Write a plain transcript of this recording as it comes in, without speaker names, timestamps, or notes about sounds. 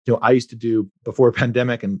I used to do before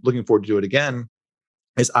pandemic and looking forward to do it again,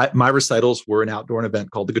 my recitals were an outdoor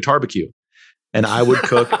event called the Guitar Barbecue. And I would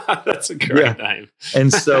cook. That's a great name.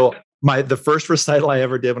 And so the first recital I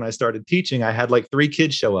ever did when I started teaching, I had like 3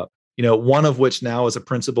 kids show up, one of which now is a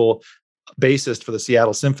principal bassist for the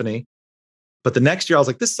Seattle Symphony. But the next year I was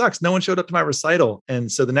like, this sucks. No one showed up to my recital.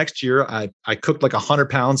 And so the next year I cooked like 100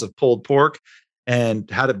 pounds of pulled pork and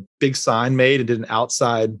had a big sign made and did an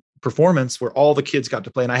outside performance where all the kids got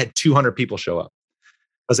to play. And I had 200 people show up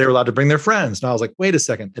because they were allowed to bring their friends. And I was like, wait a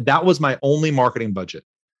second. And that was my only marketing budget,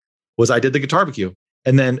 was I did the Guitar Barbecue.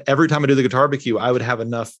 And then every time I do the Guitar Barbecue, I'd have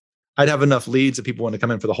enough leads that people want to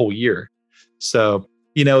come in for the whole year. So,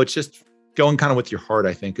 it's just going kind of with your heart,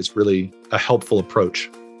 I think, is really a helpful approach.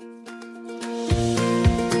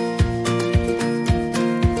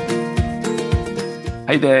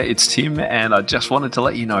 Hey there, it's Tim, and I just wanted to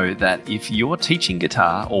let you know that if you're teaching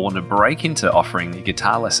guitar or want to break into offering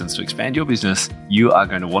guitar lessons to expand your business, you are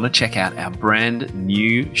going to want to check out our brand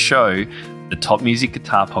new show, the Top Music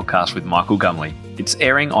Guitar Podcast with Michael Gumley. It's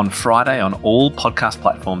airing on Friday on all podcast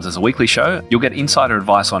platforms as a weekly show. You'll get insider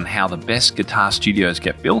advice on how the best guitar studios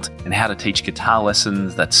get built and how to teach guitar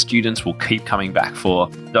lessons that students will keep coming back for.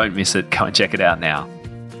 Don't miss it. Come and check it out now.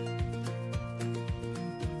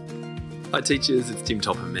 Hi teachers, it's Tim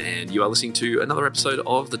Topham and you are listening to another episode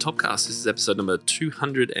of the Topcast. This is episode number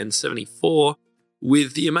 274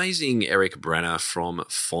 with the amazing Eric Branner from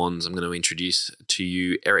Fons. I'm going to introduce to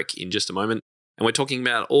you Eric in just a moment. And we're talking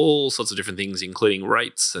about all sorts of different things, including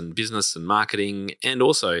rates and business and marketing, and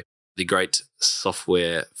also the great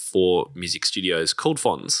software for music studios called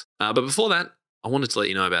Fons. But before that, I wanted to let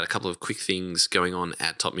you know about a couple of quick things going on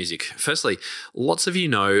at Top Music. Firstly, lots of you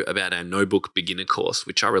know about our No-Book Beginner course,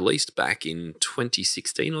 which I released back in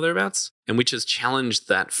 2016 or thereabouts, and which has challenged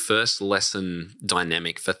that first lesson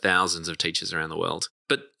dynamic for thousands of teachers around the world.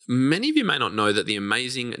 But many of you may not know that the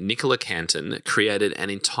amazing Nicola Canton created an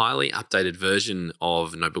entirely updated version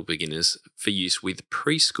of No-Book Beginners for use with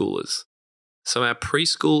preschoolers. So our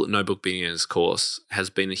preschool No-Book Beginners course has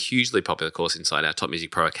been a hugely popular course inside our Top Music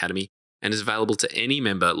Pro Academy, and is available to any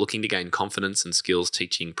member looking to gain confidence and skills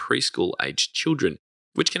teaching preschool-aged children,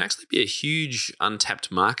 which can actually be a huge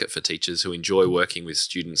untapped market for teachers who enjoy working with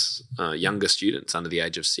students, younger students under the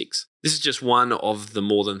age of 6. This is just one of the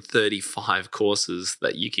more than 35 courses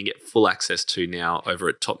that you can get full access to now over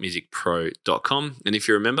at topmusicpro.com. And if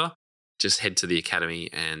you're a member, just head to the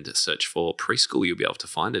Academy and search for preschool. You'll be able to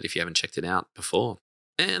find it if you haven't checked it out before.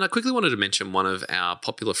 And I quickly wanted to mention one of our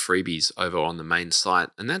popular freebies over on the main site,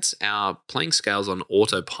 and that's our Playing Scales on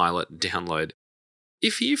Autopilot download.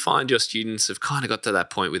 If you find your students have kind of got to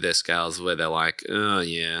that point with their scales where they're like, oh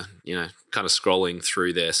yeah, kind of scrolling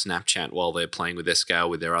through their Snapchat while they're playing with their scale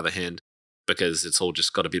with their other hand, because it's all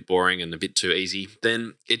just got a bit boring and a bit too easy,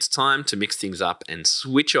 then it's time to mix things up and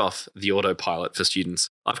switch off the autopilot for students.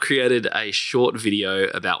 I've created a short video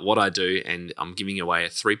about what I do, and I'm giving away a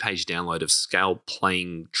 3-page download of scale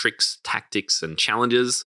playing tricks, tactics, and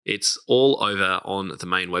challenges. It's all over on the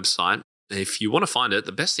main website. If you want to find it,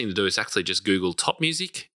 the best thing to do is actually just Google Top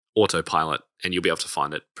Music Autopilot, and you'll be able to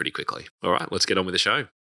find it pretty quickly. All right, let's get on with the show.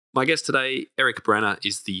 My guest today, Eric Branner,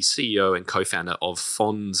 is the CEO and co-founder of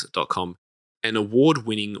Fons.com, an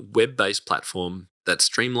award-winning web-based platform that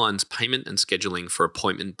streamlines payment and scheduling for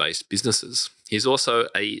appointment-based businesses. He's also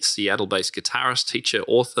a Seattle-based guitarist, teacher,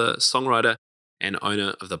 author, songwriter, and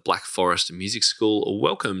owner of the Black Forest Music School.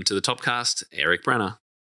 Welcome to the Topcast, Eric Branner.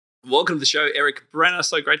 Welcome to the show, Eric Branner.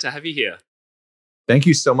 So great to have you here. Thank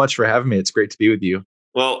you so much for having me. It's great to be with you.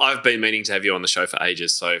 Well, I've been meaning to have you on the show for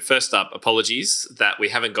ages. So first up, apologies that we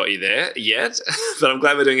haven't got you there yet, but I'm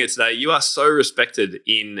glad we're doing it today. You are so respected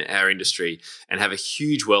in our industry and have a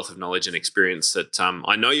huge wealth of knowledge and experience that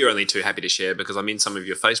I know you're only too happy to share, because I'm in some of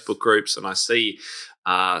your Facebook groups and I see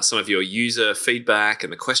some of your user feedback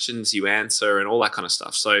and the questions you answer and all that kind of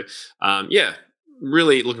stuff. So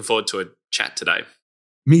really looking forward to a chat today.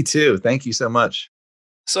 Me too. Thank you so much.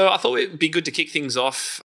 So I thought it'd be good to kick things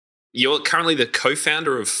off. You're currently the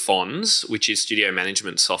co-founder of Fons, which is studio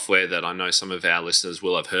management software that I know some of our listeners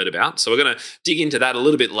will have heard about. So we're going to dig into that a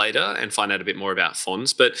little bit later and find out a bit more about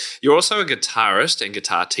Fons. But you're also a guitarist and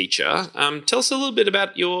guitar teacher. Tell us a little bit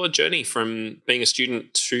about your journey from being a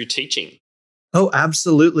student to teaching. Oh,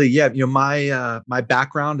 absolutely. Yeah. My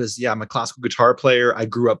background is, I'm a classical guitar player. I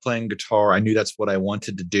grew up playing guitar. I knew that's what I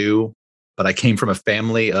wanted to do, but I came from a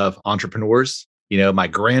family of entrepreneurs. My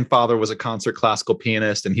grandfather was a concert classical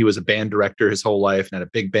pianist, and he was a band director his whole life and had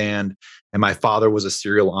a big band. And my father was a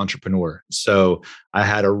serial entrepreneur. So I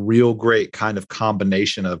had a real great kind of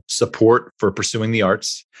combination of support for pursuing the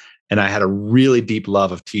arts And I had a really deep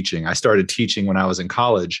love of teaching. I started teaching when I was in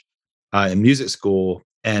college, in music school,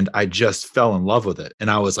 and I just fell in love with it. And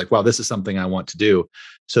I was like, wow, this is something I want to do.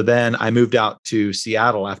 So then I moved out to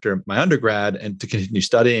Seattle after my undergrad and to continue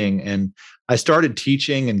studying. And I started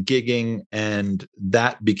teaching and gigging, and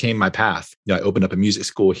that became my path. I opened up a music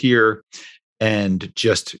school here and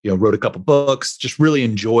just, wrote a couple books, just really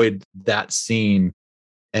enjoyed that scene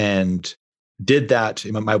and did that.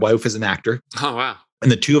 My wife is an actor. Oh, wow.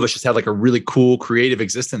 And the two of us just had like a really cool creative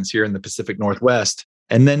existence here in the Pacific Northwest.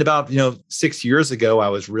 And then about, 6 years ago,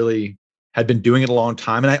 had been doing it a long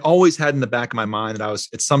time. And I always had in the back of my mind that I was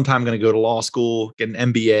at some time going to go to law school, get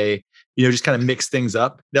an MBA, just kind of mix things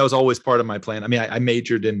up. That was always part of my plan. I mean, I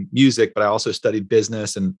majored in music, but I also studied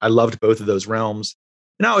business, and I loved both of those realms.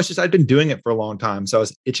 And I'd been doing it for a long time. So I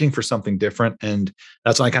was itching for something different. And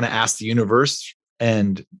that's when I kind of asked the universe,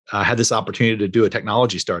 and I had this opportunity to do a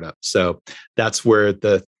technology startup. So that's where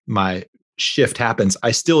my shift happens.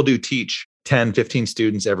 I still do teach 10, 15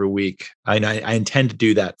 students every week. I intend to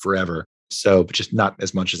do that forever. So, but just not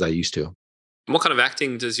as much as I used to. What kind of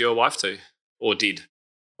acting does your wife do, or did?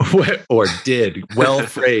 Or did. Well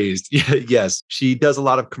phrased. Yes. She does a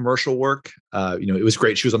lot of commercial work. It was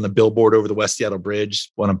great. She was on the billboard over the West Seattle Bridge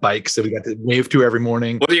on a bike. So we got to wave to her every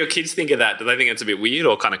morning. What do your kids think of that? Do they think it's a bit weird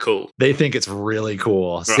or kind of cool? They think it's really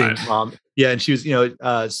cool. Right. Mom. Yeah. And she was,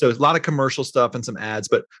 so a lot of commercial stuff and some ads,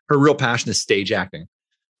 but her real passion is stage acting.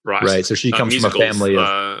 Right. So she comes from a family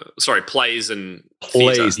of plays and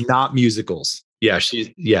plays, theater. Not musicals. Yeah.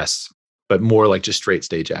 Yes. But more like just straight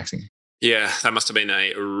stage acting. Yeah, that must have been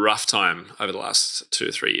a rough time over the last 2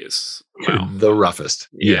 or 3 years. Wow. The roughest.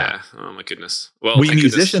 Yeah. Oh, my goodness. Well, we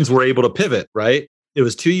musicians were able to pivot, right? It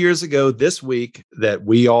was 2 years ago this week that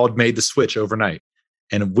we all made the switch overnight.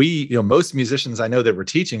 And we, most musicians I know that were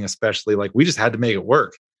teaching, especially, like, we just had to make it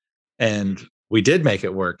work. And we did make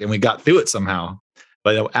it work, and we got through it somehow.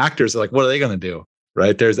 But actors are like, what are they going to do?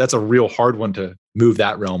 Right? That's a real hard one to move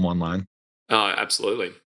that realm online. Oh,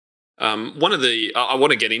 absolutely. I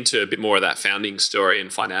want to get into a bit more of that founding story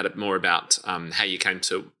and find out a bit more about how you came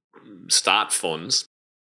to start Fons.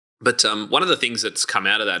 But one of the things that's come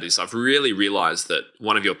out of that is I've really realized that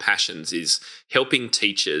one of your passions is helping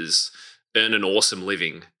teachers earn an awesome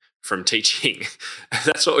living from teaching.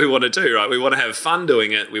 That's what we want to do, right? We want to have fun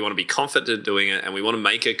doing it. We want to be confident doing it, and we want to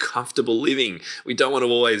make a comfortable living. We don't want to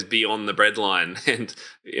always be on the breadline and,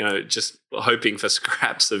 just hoping for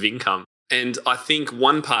scraps of income. And I think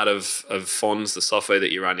one part of Fons, the software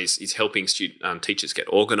that you run, is helping teachers get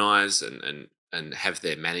organized and have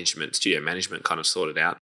their studio management kind of sorted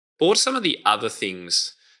out. But what are some of the other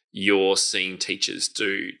things you're seeing teachers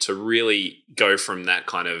do to really go from that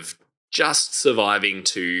kind of just surviving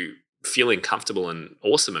to feeling comfortable and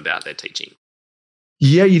awesome about their teaching?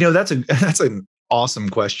 Yeah, that's an awesome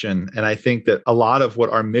question. And I think that a lot of what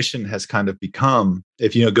our mission has kind of become,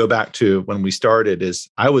 if go back to when we started, is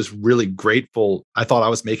I was really grateful. I thought I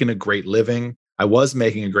was making a great living. I was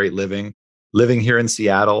making a great living here in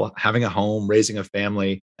Seattle, having a home, raising a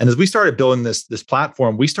family. And as we started building this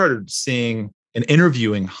platform, we started seeing and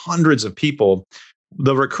interviewing hundreds of people.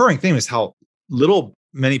 The recurring theme is how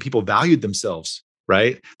many people valued themselves.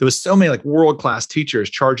 Right? There was so many like world-class teachers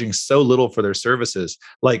charging so little for their services,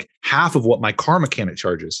 like half of what my car mechanic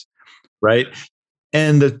charges. Right.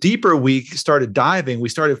 And the deeper we started diving, we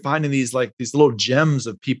started finding these little gems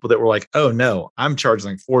of people that were like, oh no, I'm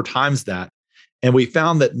charging like 4 times that. And we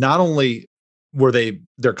found that not only were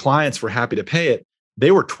their clients were happy to pay it,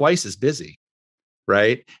 they were twice as busy.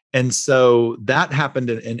 Right. And so that happened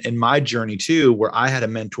in my journey too, where I had a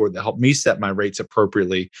mentor that helped me set my rates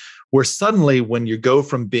appropriately, where suddenly when you go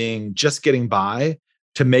from being just getting by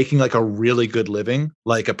to making like a really good living,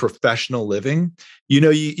 like a professional living,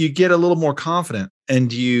 you get a little more confident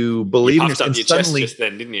and you believe in yourself. You puffed up your chest just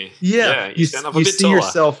then, didn't you? Yeah. You stand up a bit see taller.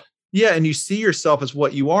 Yourself. Yeah. And you see yourself as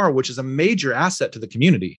what you are, which is a major asset to the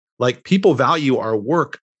community. Like, people value our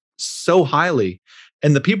work so highly.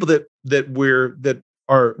 And the people that we're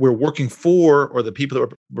working for, or the people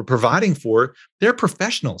that we're providing for, they're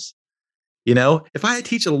professionals. If I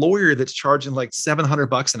teach a lawyer that's charging like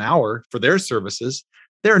 $700 an hour for their services,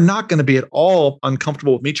 they're not going to be at all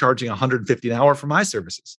uncomfortable with me charging $150 an hour for my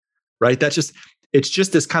services. Right? It's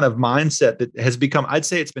just this kind of mindset that has become, I'd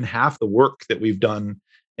say it's been half the work that we've done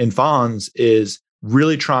in Fons, is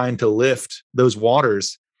really trying to lift those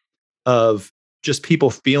waters of just people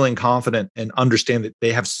feeling confident and understand that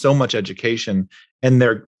they have so much education, and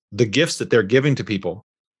the gifts that they're giving to people,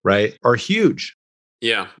 right, are huge.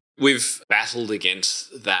 Yeah, we've battled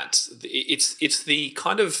against that. It's the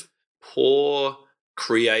kind of poor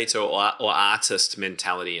creator or artist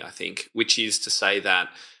mentality, I think, which is to say that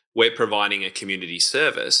we're providing a community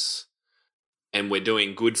service and we're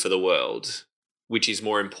doing good for the world, which is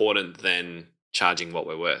more important than charging what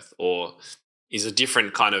we're worth, or is a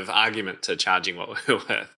different kind of argument to charging what we're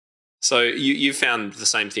worth. So you found the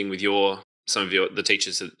same thing with some of the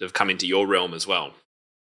teachers that have come into your realm as well.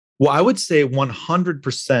 Well, I would say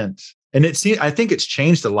 100%. And I think it's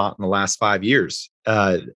changed a lot in the last 5 years.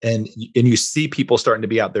 And you see people starting to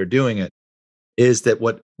be out there doing it. Is that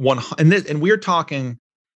and we're talking,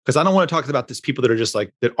 because I don't want to talk about these people that are just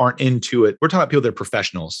like, that aren't into it. We're talking about people that are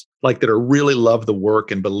professionals, like that are really love the work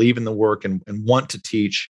and believe in the work and want to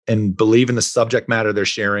teach and believe in the subject matter they're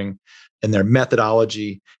sharing and their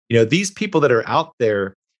methodology. These people that are out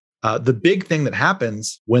there, the big thing that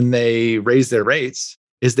happens when they raise their rates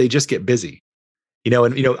is they just get busy.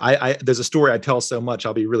 I there's a story I tell so much,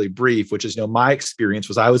 I'll be really brief, which is, my experience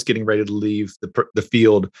was I was getting ready to leave the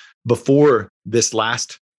field before this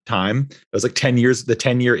last time. It was like 10 years, the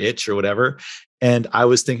 10-year itch or whatever. And I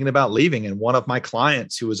was thinking about leaving. And one of my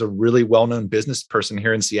clients, who was a really well-known business person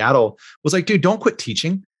here in Seattle, was like, dude, don't quit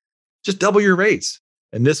teaching. Just double your rates.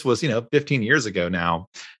 And this was, 15 years ago now.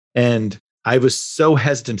 And I was so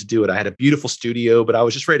hesitant to do it. I had a beautiful studio, but I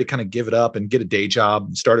was just ready to kind of give it up and get a day job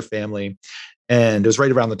and start a family. And it was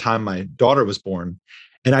right around the time my daughter was born.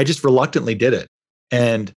 And I just reluctantly did it.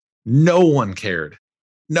 And no one cared.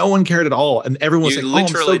 No one cared at all. And everyone was like, oh, I'm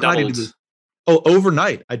so glad you did this. Oh,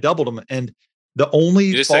 overnight, I doubled them. And the only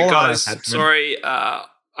you just said, guys, sorry,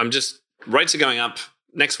 I'm just, rates are going up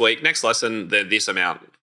next week, next lesson, they're this amount.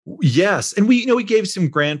 Yes. And we gave some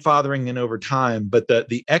grandfathering in over time, but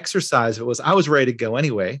the exercise of it was, I was ready to go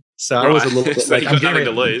anyway. So I was a little bit so like, you got nothing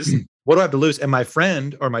to lose. What do I have to lose? And my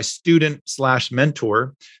friend or my student /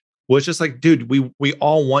 mentor was just like, dude, we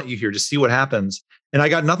all want you here to see what happens. And I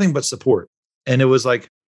got nothing but support. And it was like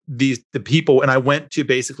the people, and I went to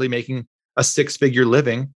basically making a 6-figure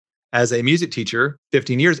living as a music teacher,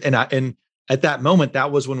 15 years. And at that moment,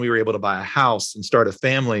 that was when we were able to buy a house and start a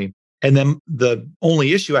family. And then the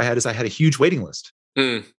only issue I had is I had a huge waiting list.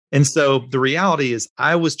 And so the reality is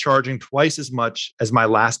I was charging twice as much as my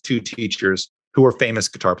last 2 teachers who are famous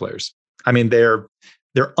guitar players. I mean, they're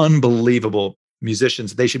unbelievable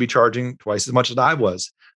musicians. They should be charging twice as much as I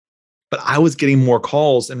was. But I was getting more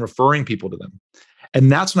calls and referring people to them. And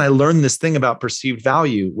that's when I learned this thing about perceived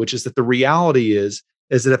value, which is that the reality is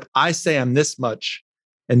that if I say I'm this much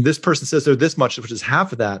and this person says they're this much, which is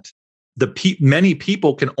half of that, many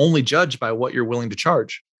people can only judge by what you're willing to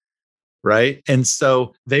charge. Right. And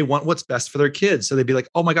so they want what's best for their kids. So they'd be like,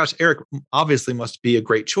 oh my gosh, Eric obviously must be a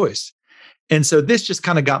great choice. And so this just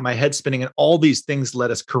kind of got my head spinning, and all these things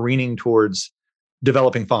led us careening towards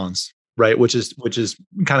developing Fons, right? Which is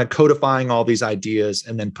kind of codifying all these ideas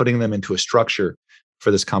and then putting them into a structure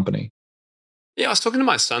for this company. Yeah, I was talking to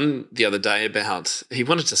my son the other day about, he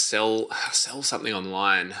wanted to sell something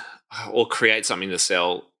online or create something to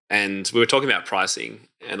sell. And we were talking about pricing,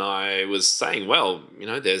 and I was saying, well,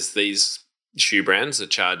 there's these shoe brands that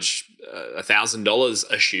charge $1,000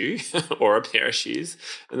 a shoe or a pair of shoes,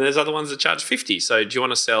 and there's other ones that charge $50. So do you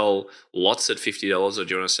want to sell lots at $50, or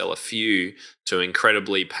do you want to sell a few to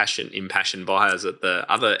incredibly impassioned buyers at the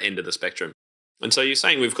other end of the spectrum? And so you're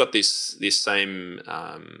saying we've got this same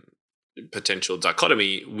potential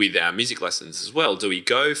dichotomy with our music lessons as well. Do we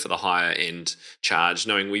go for the higher end charge,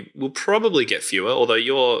 knowing we will probably get fewer, although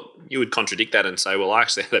you would contradict that and say, well, I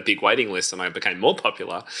actually had a big waiting list and I became more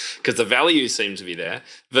popular because the value seems to be there,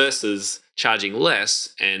 versus charging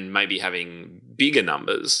less and maybe having bigger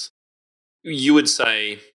numbers? You would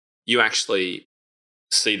say you actually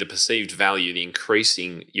see the perceived value, the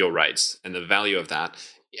increasing your rates and the value of that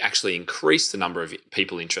actually increase the number of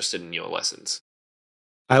people interested in your lessons.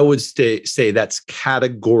 I would say that's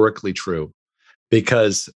categorically true,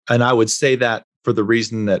 and I would say that for the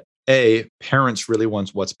reason that parents really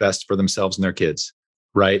want what's best for themselves and their kids,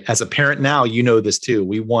 right? As a parent now, this too.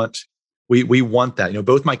 We want that.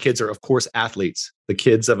 Both my kids are, of course, athletes. The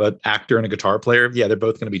kids of an actor and a guitar player, yeah, they're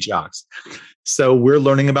both going to be jocks. So we're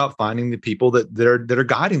learning about finding the people that are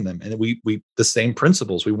guiding them, and we the same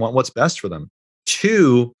principles. We want what's best for them.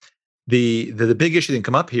 2, the big issue that can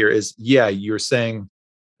come up here is, yeah, you're saying,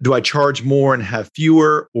 do I charge more and have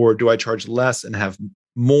fewer, or do I charge less and have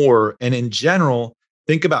more? And in general,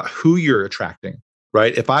 think about who you're attracting,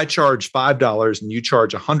 right? If I charge $5 and you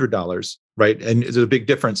charge $100, right? And there's a big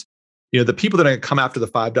difference. The people that are going to come after the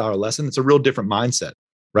 $5 lesson, it's a real different mindset,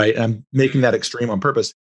 right? And I'm making that extreme on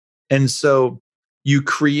purpose. And so you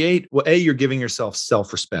create, you're giving yourself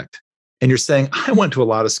self-respect. And you're saying, I went to a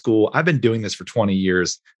lot of school. I've been doing this for 20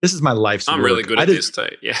 years. This is my life's work. I'm really good at this too.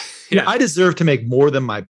 Yeah. I deserve to make more than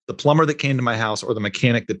the plumber that came to my house or the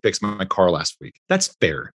mechanic that fixed my car last week. That's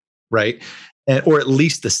fair. right? And or at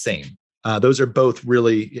least the same. Those are both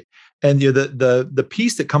really, and the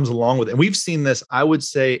piece that comes along with it. And we've seen this, I would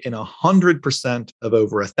say, in 100% of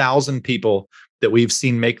over 1,000 people that we've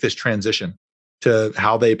seen make this transition to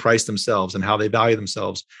how they price themselves and how they value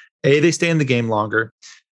themselves. A, they stay in the game longer.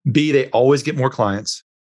 B, they always get more clients.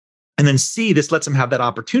 And then C, this lets them have that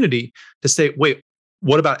opportunity to say, wait,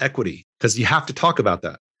 what about equity? Because you have to talk about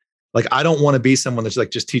that. Like, I don't want to be someone that's like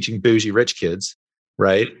just teaching bougie rich kids,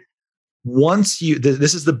 right? Once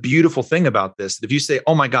this is the beautiful thing about this. If you say,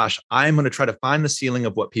 oh my gosh, I'm going to try to find the ceiling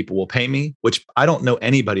of what people will pay me, which I don't know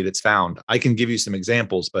anybody that's found. I can give you some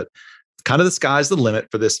examples, but kind of the sky's the limit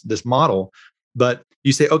for this model. But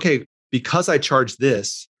you say, okay, because I charge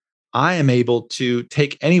this, I am able to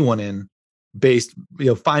take anyone in based,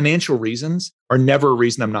 financial reasons are never a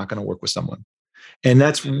reason I'm not going to work with someone. And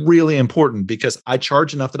that's really important because I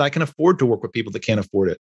charge enough that I can afford to work with people that can't afford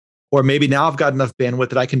it. Or maybe now I've got enough bandwidth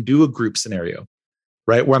that I can do a group scenario,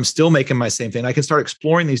 right? Where I'm still making my same thing. I can start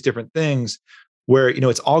exploring these different things where,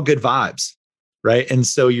 it's all good vibes, right? And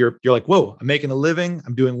so you're like, whoa, I'm making a living,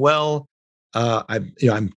 I'm doing well,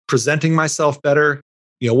 I'm presenting myself better,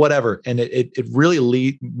 whatever. And it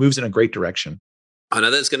really moves in a great direction. I know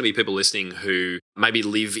there's going to be people listening who maybe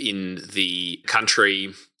live in the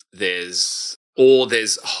country, there's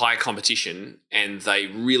high competition and they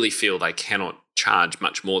really feel they cannot charge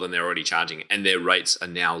much more than they're already charging and their rates are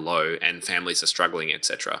now low and families are struggling,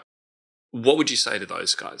 etc. What would you say to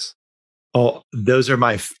those guys? Oh, those are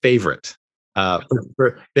my favorite.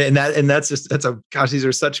 These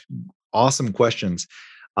are such awesome questions.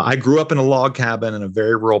 I grew up in a log cabin in a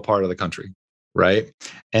very rural part of the country, right?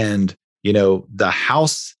 And the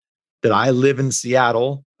house that I live in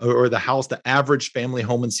Seattle, or the average family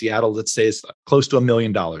home in Seattle, let's say, is close to $1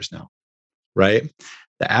 million now, right?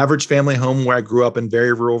 The average family home where I grew up in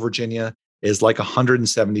very rural Virginia is like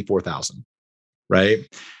 174,000, right?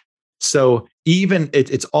 So even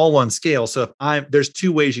it's all on scale. So there's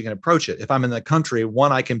two ways you can approach it. If I'm in the country,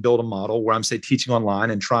 one, I can build a model where I'm, say, teaching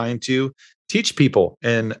online and trying to teach people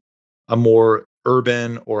in a more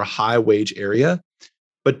urban or high wage area.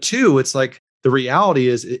 But two, it's like the reality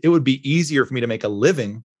is it would be easier for me to make a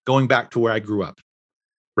living going back to where I grew up,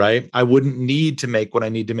 right? I wouldn't need to make what I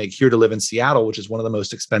need to make here to live in Seattle, which is one of the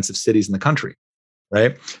most expensive cities in the country,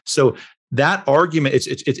 right? So that argument,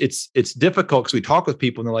 it's difficult because we talk with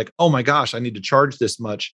people and they're like, oh my gosh, I need to charge this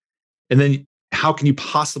much. And then how can you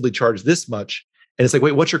possibly charge this much? And it's like,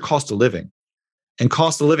 wait, what's your cost of living? And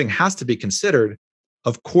cost of living has to be considered.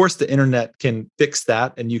 Of course, the internet can fix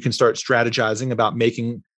that and you can start strategizing about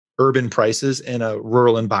making urban prices in a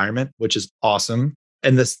rural environment, which is awesome.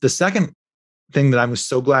 And the second thing that I'm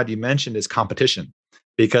so glad you mentioned is competition,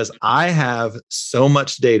 because I have so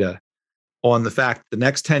much data on the fact the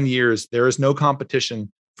next 10 years, there is no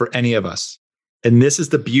competition for any of us. And this is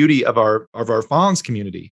the beauty of our Fons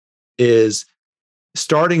community, is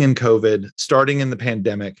starting in COVID, starting in the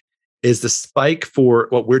pandemic, is the spike for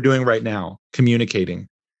what we're doing right now, communicating.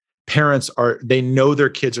 Parents they know their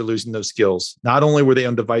kids are losing those skills. Not only were they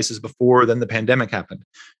on devices before, then the pandemic happened.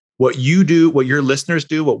 What you do, what your listeners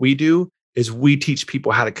do, what we do is we teach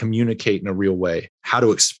people how to communicate in a real way, how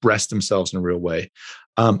to express themselves in a real way.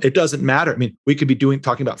 It doesn't matter. I mean, we could be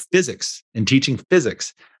talking about physics and teaching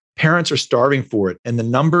physics. Parents are starving for it. And the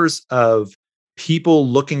numbers of people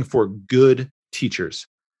looking for good teachers,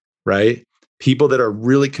 right? People that are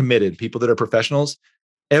really committed, people that are professionals,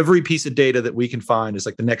 every piece of data that we can find is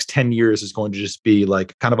like the next 10 years is going to just be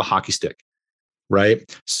like kind of a hockey stick,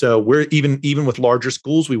 right? So we're even with larger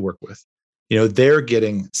schools we work with, they're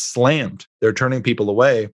getting slammed. They're turning people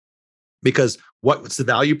away because what's the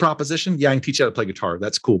value proposition? Yeah, I can teach you how to play guitar.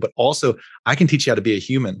 That's cool. But also I can teach you how to be a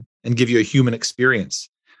human and give you a human experience,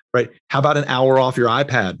 right? How about an hour off your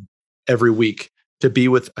iPad every week to be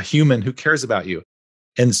with a human who cares about you?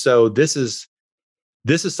 And so this is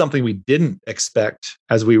something we didn't expect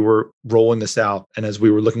as we were rolling this out and as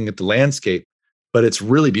we were looking at the landscape, but it's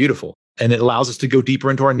really beautiful. And it allows us to go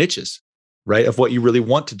deeper into our niches, right? Of what you really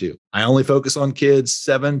want to do. I only focus on kids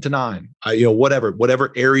 7 to 9,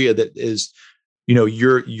 whatever area that is,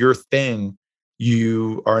 your thing,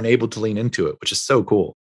 you are enabled to lean into it, which is so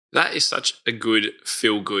cool. That is such a good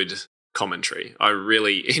feel-good commentary. I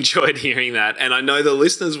really enjoyed hearing that. And I know the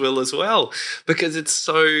listeners will as well, because it's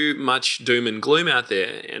so much doom and gloom out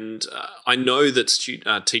there. And I know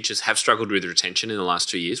that teachers have struggled with retention in the last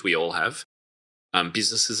 2 years. We all have.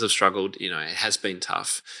 Businesses have struggled. It has been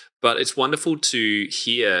tough. But it's wonderful to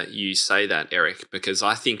hear you say that, Eric, because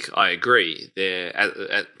I think I agree.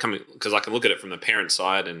 Because I can look at it from the parent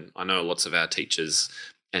side, and I know lots of our teachers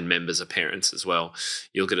and members are parents as well.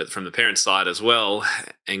 You look at it from the parent side as well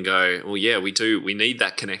and go, well, yeah, we do. We need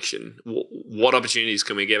that connection. What opportunities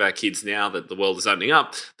can we give our kids now that the world is opening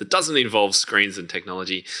up that doesn't involve screens and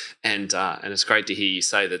technology? And it's great to hear you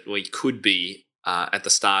say that we could be at the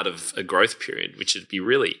start of a growth period, which would be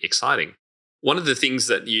really exciting. One of the things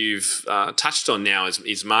that you've touched on now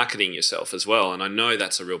is marketing yourself as well. And I know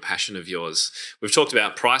that's a real passion of yours. We've talked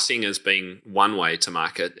about pricing as being one way to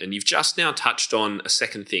market. And you've just now touched on a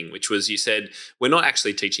second thing, which was you said, we're not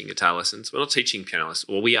actually teaching guitar lessons. We're not teaching piano lessons.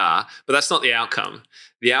 Well, we are, but that's not the outcome.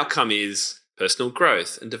 The outcome is personal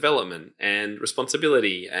growth and development and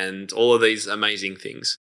responsibility and all of these amazing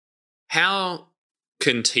things. How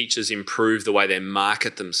can teachers improve the way they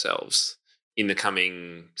market themselves in the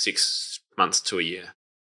coming 6 months to a year?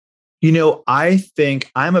 I think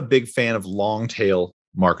I'm a big fan of long tail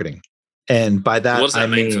marketing. And by that, what does that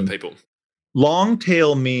mean for people? Long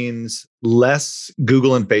tail means less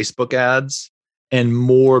Google and Facebook ads and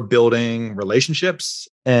more building relationships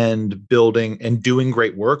and building and doing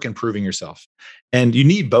great work and proving yourself. And you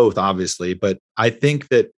need both, obviously. But I think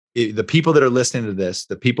that the people that are listening to this,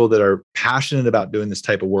 the people that are passionate about doing this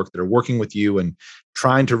type of work, that are working with you and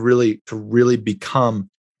trying to really become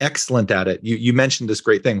excellent at it. You mentioned this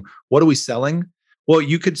great thing. What are we selling? Well,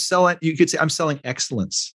 you could sell it. You could say, I'm selling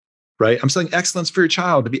excellence, right? I'm selling excellence for your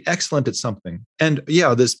child to be excellent at something. And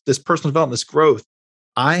yeah, this personal development, this growth.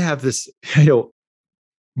 I have this,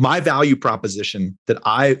 my value proposition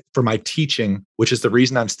for my teaching, which is the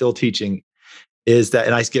reason I'm still teaching, is that,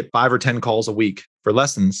 and I get 5 or 10 calls a week for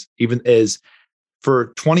lessons, even as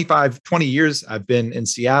for 20 years, I've been in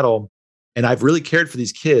Seattle and I've really cared for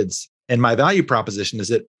these kids. And my value proposition is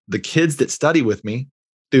that the kids that study with me,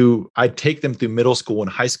 I take them through middle school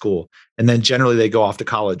and high school, and then generally they go off to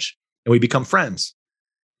college and we become friends.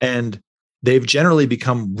 And they've generally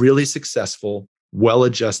become really successful,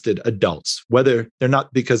 well-adjusted adults, whether they're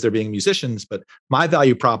not because they're being musicians, but my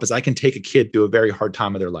value prop is I can take a kid through a very hard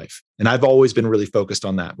time of their life. And I've always been really focused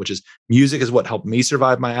on that, which is music is what helped me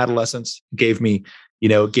survive my adolescence, gave me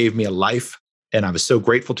a life. And I was so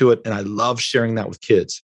grateful to it. And I love sharing that with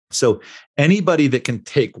kids. So anybody that can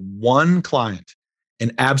take one client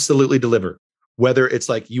and absolutely deliver, whether it's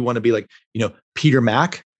like you want to be like, Peter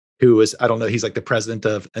Mack, who is, I don't know, he's like the president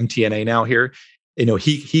of MTNA now here.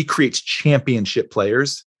 He creates championship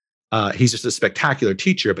players. He's just a spectacular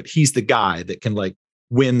teacher, but he's the guy that can like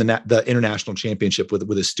win the international championship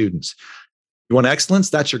with his students. You want excellence?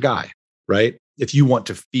 That's your guy, right? If you want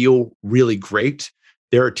to feel really great,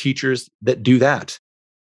 there are teachers that do that,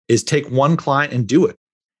 is take one client and do it.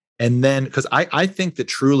 And then, because I think that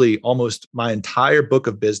truly almost my entire book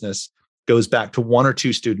of business goes back to 1 or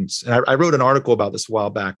 2 students. And I wrote an article about this a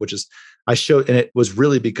while back, which is and it was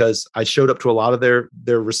really because I showed up to a lot of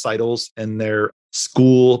their recitals and their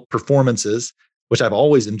school performances, which I've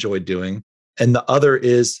always enjoyed doing. And the other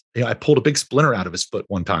is, I pulled a big splinter out of his foot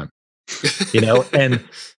one time, and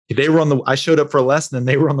I showed up for a lesson and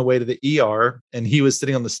they were on the way to the ER and he was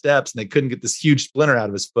sitting on the steps and they couldn't get this huge splinter out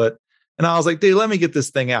of his foot. And I was like, dude, let me get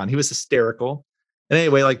this thing out. And he was hysterical. And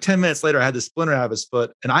anyway, like 10 minutes later, I had this splinter out of his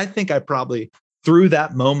foot. And I think through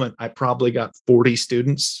that moment, I probably got 40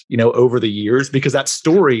 students, over the years, because that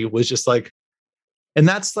story was just like, and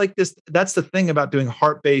that's the thing about doing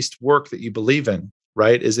heart-based work that you believe in,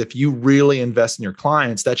 right? Is if you really invest in your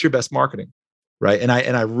clients, that's your best marketing, right? And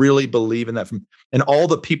I really believe in that and all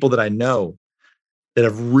the people that I know that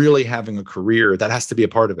are really having a career, that has to be a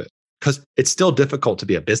part of it. Because it's still difficult to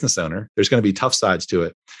be a business owner. There's going to be tough sides to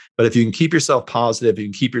it. But if you can keep yourself positive, you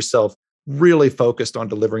can keep yourself really focused on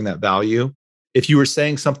delivering that value. If you were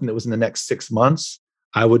saying something that was in the next 6 months,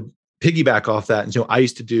 I would piggyback off that. And I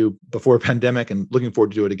used to do before pandemic and looking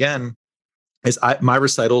forward to do it again, my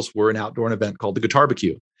recitals were an outdoor event called the Guitar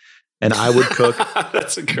Barbecue. And I would cook.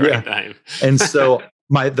 That's a great name. And so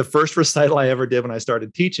the first recital I ever did when I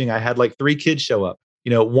started teaching, I had like 3 kids show up,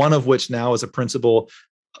 one of which now is a principal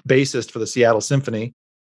bassist for the Seattle Symphony.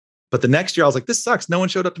 But the next year I was like, this sucks. No one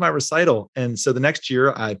showed up to my recital. And so the next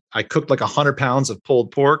year I cooked like 100 pounds of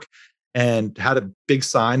pulled pork and had a big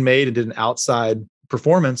sign made and did an outside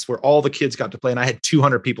performance where all the kids got to play. And I had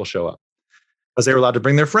 200 people show up because they were allowed to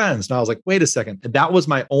bring their friends. And I was like, wait a second. And that was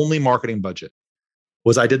my only marketing budget,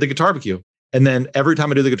 was I did the Guitar Barbecue. And then every time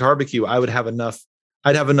I do the Guitar Barbecue, I'd have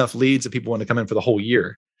enough leads that people want to come in for the whole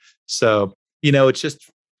year. So, it's just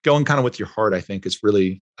going kind of with your heart, I think, is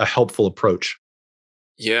really a helpful approach.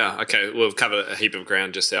 Yeah. Okay. Well, we've covered a heap of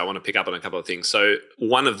ground just there. I want to pick up on a couple of things. So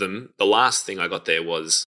one of them, the last thing I got there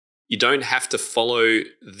was you don't have to follow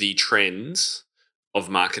the trends of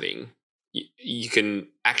marketing. You can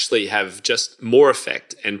actually have just more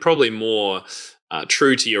effect and probably more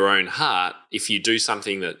true to your own heart, if you do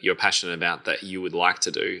something that you're passionate about that you would like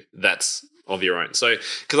to do, that's of your own. So,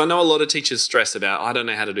 because I know a lot of teachers stress about, I don't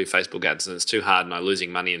know how to do Facebook ads and it's too hard and I'm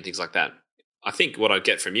losing money and things like that. I think what I'd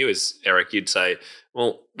get from you is, Eric, you'd say,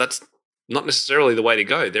 well, that's not necessarily the way to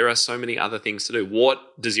go. There are so many other things to do.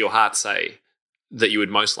 What does your heart say that you would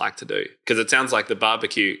most like to do? Because it sounds like the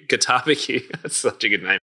guitar barbecue, that's such a good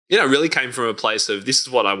name. Really came from a place of, this is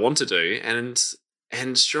what I want to do.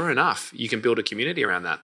 And sure enough, you can build a community around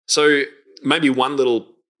that. So maybe one little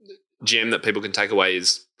gem that people can take away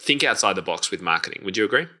is think outside the box with marketing. Would you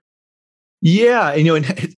agree? Yeah. And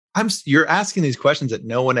you're asking these questions that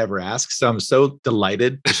no one ever asks. So I'm so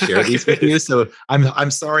delighted to share these with you. So I'm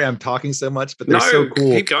sorry I'm talking so much, but they're so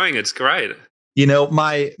cool. Keep going. It's great. I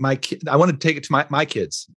want to take it to my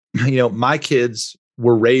kids. My kids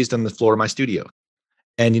were raised on the floor of my studio.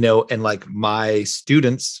 And, and like my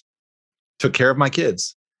students took care of my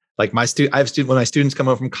kids. Like when my students come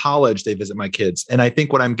home from college, they visit my kids. And I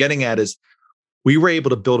think what I'm getting at is we were able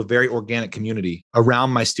to build a very organic community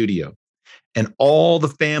around my studio. And all the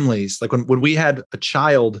families, like when we had a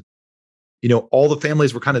child, all the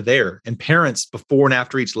families were kind of there. And parents, before and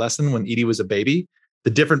after each lesson, when Edie was a baby,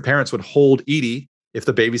 the different parents would hold Edie if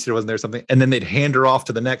the babysitter wasn't there or something, and then they'd hand her off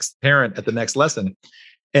to the next parent at the next lesson.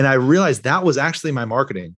 And I realized that was actually my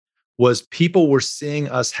marketing, was people were seeing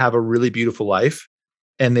us have a really beautiful life.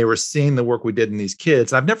 And they were seeing the work we did in these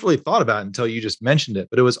kids. I've never really thought about it until you just mentioned it,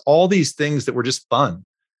 but it was all these things that were just fun,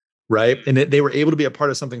 right? And they were able to be a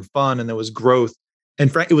part of something fun, and there was growth.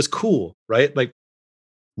 And it was cool, right? Like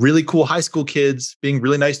really cool high school kids being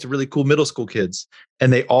really nice to really cool middle school kids.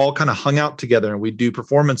 And they all kind of hung out together and we'd do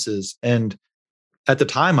performances. And at the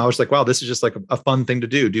time I was like, wow, this is just like a fun thing to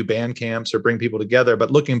do band camps or bring people together.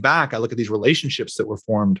 But looking back, I look at these relationships that were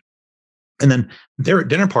formed. And then they're at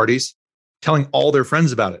dinner parties telling all their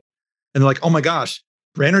friends about it. And they're like, oh my gosh,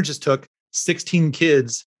 Branner just took 16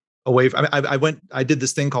 kids away. I did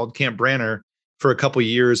this thing called Camp Branner for a couple of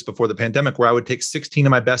years before the pandemic, where I would take 16 of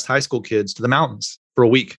my best high school kids to the mountains for a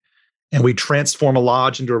week. And we transform a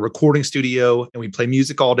lodge into a recording studio and we play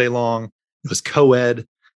music all day long. It was co-ed.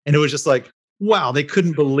 And it was just like, wow, they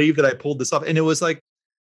couldn't believe that I pulled this off. And it was like,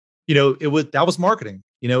 that was marketing,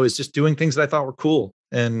 it's just doing things that I thought were cool.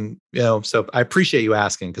 And, so I appreciate you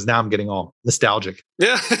asking, because now I'm getting all nostalgic.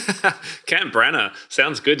 Yeah. Camp Branner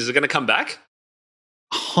sounds good. Is it going to come back?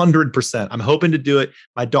 100%. I'm hoping to do it.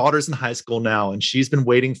 My daughter's in high school now, and she's been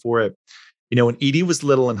waiting for it. When Edie was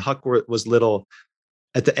little and Huck was little,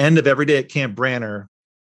 at the end of every day at Camp Branner,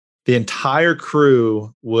 the entire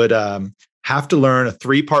crew would have to learn a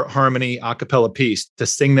 3-part harmony a cappella piece to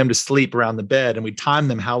sing them to sleep around the bed. And we timed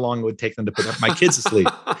them how long it would take them to put my kids to sleep.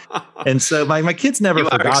 And so my kids never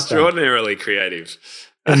forgot that. Extraordinarily creative.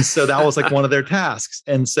 And so that was like one of their tasks.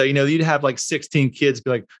 And so, you'd have like 16 kids be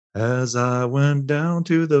like, as I went down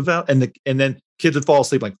to the valley. And then kids would fall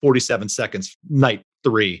asleep like 47 seconds, night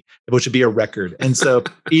 3, which would be a record. And so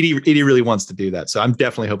Edie really wants to do that. So I'm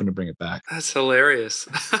definitely hoping to bring it back. That's hilarious.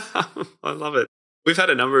 I love it. We've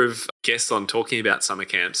had a number of guests on talking about summer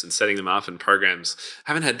camps and setting them up and programs.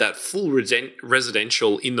 Haven't had that full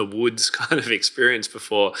residential in the woods kind of experience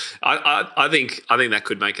before. I think that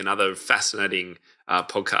could make another fascinating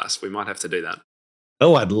podcast. We might have to do that.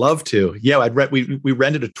 Oh, I'd love to. Yeah, we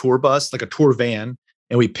rented a tour bus, like a tour van,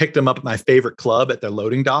 and we picked them up at my favorite club at their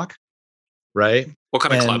loading dock. Right. What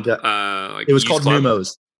kind of club? It was called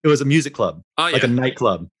Numos. It was a music club, like a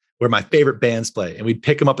nightclub where my favorite bands play, and we'd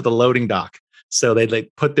pick them up at the loading dock. So they'd like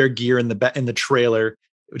put their gear in the trailer,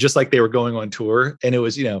 just like they were going on tour. And it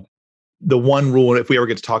was, the one rule, if we ever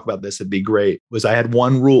get to talk about this, it'd be great, was I had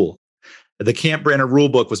one rule. The Camp Branner rule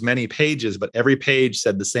book was many pages, but every page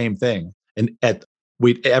said the same thing. And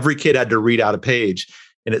every kid had to read out a page,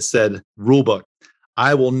 and it said, rule book,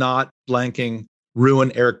 I will not blanking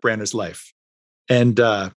ruin Eric Branner's life. And,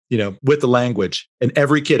 with the language, and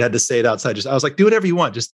every kid had to say it outside. I was like, do whatever you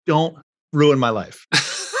want. Just don't ruin my life.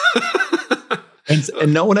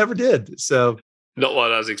 And no one ever did. So not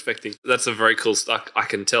what I was expecting. That's a very cool stuff. I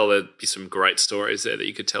can tell there'd be some great stories there that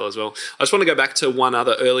you could tell as well. I just want to go back to one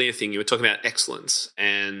other earlier thing. You were talking about excellence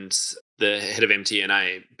and the head of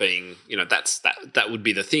MTNA being, that would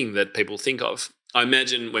be the thing that people think of. I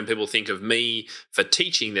imagine when people think of me for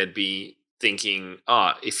teaching, they'd be thinking,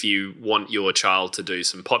 if you want your child to do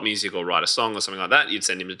some pop music or write a song or something like that, you'd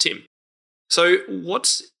send him to Tim. So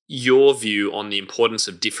what's your view on the importance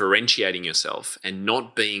of differentiating yourself and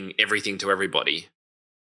not being everything to everybody?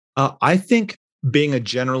 I think being a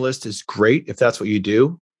generalist is great if that's what you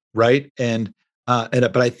do, right?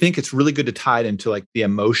 But I think it's really good to tie it into like the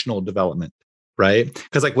emotional development, right?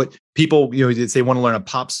 Because like what people, they want to learn a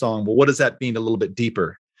pop song. Well, what does that mean a little bit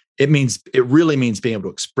deeper? It really means being able to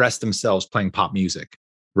express themselves playing pop music,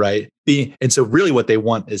 right? And so really what they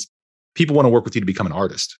want is people want to work with you to become an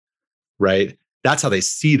artist, right? That's how they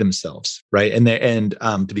see themselves, right? And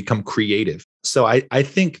to become creative. So I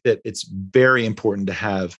think that it's very important to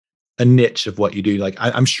have a niche of what you do. Like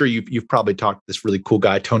I'm sure you've probably talked to this really cool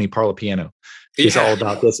guy, Tony Parlapiano. He's all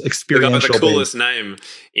about this experiential. The guy with the coolest name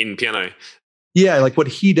in piano. Yeah, like what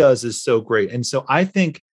he does is so great. And so I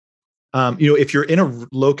think, if you're in a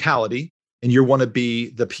locality and you want to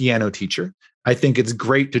be the piano teacher, I think it's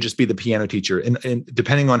great to just be the piano teacher. And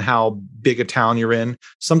depending on how big a town you're in,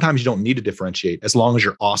 sometimes you don't need to differentiate as long as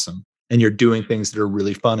you're awesome and you're doing things that are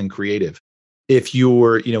really fun and creative. If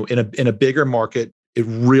you're, in a bigger market, it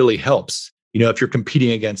really helps. If you're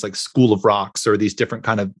competing against like School of Rocks or these different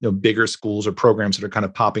kind of bigger schools or programs that are kind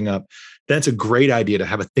of popping up, then it's a great idea to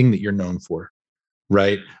have a thing that you're known for.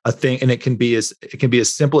 Right. A thing. And it can be as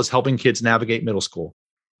simple as helping kids navigate middle school.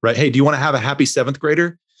 Right. Hey, do you want to have a happy seventh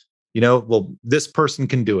grader? Well, this person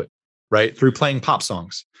can do it, right? Through playing pop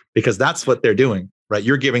songs, because that's what they're doing, right?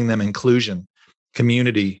 You're giving them inclusion,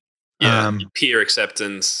 community. Peer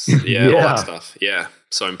acceptance. Yeah, all that stuff. Yeah.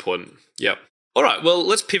 So important. Yep. All right. Well,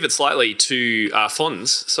 let's pivot slightly to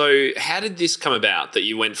Fons. So how did this come about that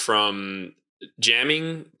you went from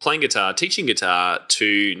jamming, playing guitar, teaching guitar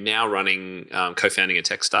to now running, co-founding a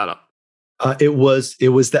tech startup? It was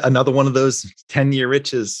another one of those 10-year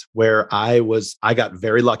itches where I got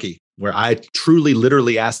very lucky, where I truly,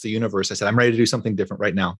 literally asked the universe. I said, I'm ready to do something different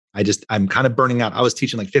right now. I'm kind of burning out. I was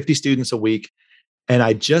teaching like 50 students a week and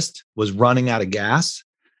I just was running out of gas.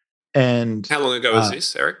 And how long ago was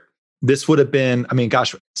this, Eric? This would have been,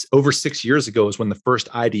 over 6 years ago is when the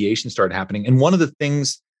first ideation started happening. And one of the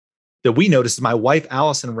things that we noticed is my wife,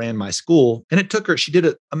 Allison, ran my school and she did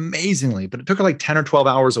it amazingly, but it took her like 10 or 12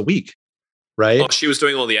 hours a week. Right. Oh, she was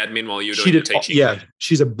doing all the admin while you were doing the teaching. Yeah.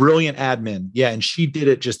 She's a brilliant admin. Yeah. And she did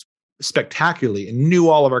it just spectacularly and knew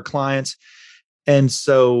all of our clients. And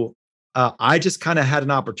so I just kind of had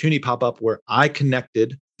an opportunity pop up where I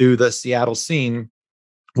connected through the Seattle scene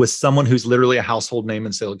with someone who's literally a household name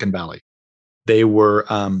in Silicon Valley. They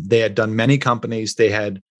had done many companies. They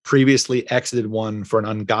had previously exited one for an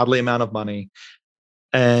ungodly amount of money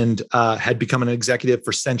and had become an executive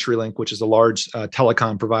for CenturyLink, which is a large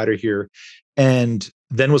telecom provider here, and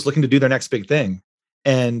then was looking to do their next big thing.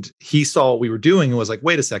 And he saw what we were doing and was like,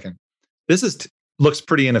 wait a second, this looks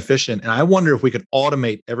pretty inefficient. And I wonder if we could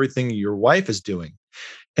automate everything your wife is doing.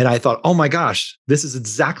 And I thought, oh my gosh, this is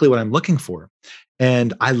exactly what I'm looking for.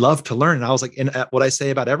 And I love to learn. And I was like, and what I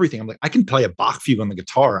say about everything, I'm like, I can play a Bach fugue on the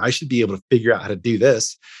guitar. I should be able to figure out how to do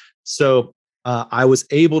this. So I was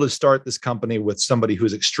able to start this company with somebody who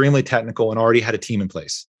was extremely technical and already had a team in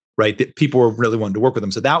place, right? That people were really wanting to work with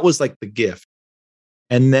them. So that was like the gift.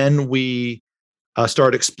 And then we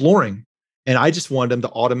started exploring. And I just wanted them to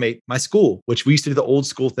automate my school, which we used to do the old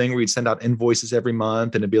school thing where you'd send out invoices every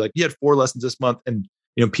month and it'd be like, you had 4 lessons this month and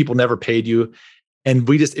people never paid you. And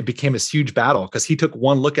it became this huge battle because he took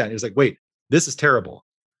one look at it and he was like, wait, this is terrible.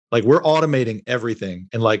 Like we're automating everything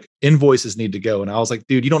and like invoices need to go. And I was like,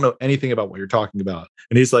 dude, you don't know anything about what you're talking about.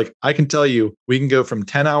 And he's like, I can tell you, we can go from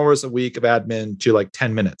 10 hours a week of admin to like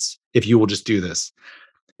 10 minutes if you will just do this.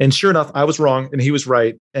 And sure enough, I was wrong and he was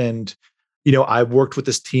right. And, I worked with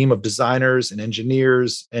this team of designers and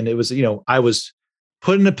engineers. And it was, I was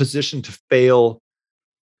put in a position to fail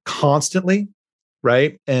constantly,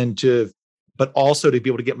 right? But also to be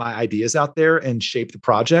able to get my ideas out there and shape the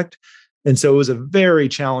project. And so it was a very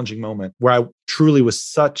challenging moment where I truly was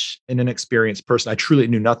such an inexperienced person. I truly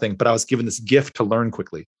knew nothing, but I was given this gift to learn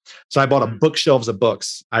quickly. So I bought a bookshelves of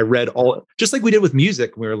books. I read all, just like we did with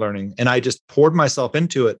music when we were learning. And I just poured myself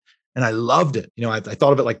into it and I loved it. I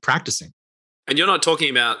thought of it like practicing. And you're not talking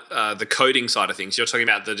about the coding side of things. You're talking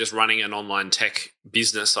about just running an online tech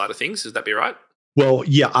business side of things. Would that be right? Well,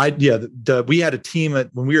 yeah, we had a team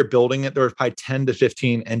when we were building it, there were probably 10 to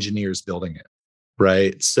 15 engineers building it.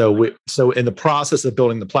 Right. So in the process of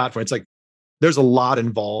building the platform, it's like there's a lot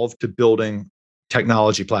involved to building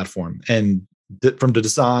technology platform and from the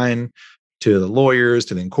design to the lawyers,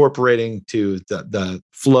 to the incorporating, to the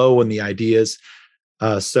flow and the ideas.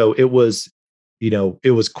 So it was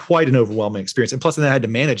quite an overwhelming experience. And plus then I had to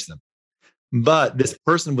manage them. But this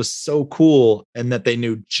person was so cool and that they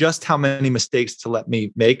knew just how many mistakes to let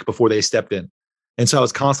me make before they stepped in. And so I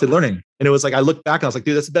was constantly learning. And it was like, I looked back and I was like,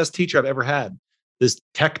 dude, that's the best teacher I've ever had. This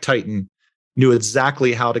tech titan knew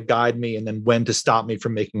exactly how to guide me and then when to stop me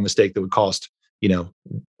from making a mistake that would cost,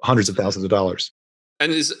 hundreds of thousands of dollars.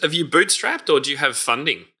 And have you bootstrapped or do you have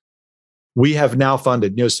funding? We have now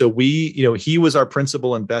funded, so he was our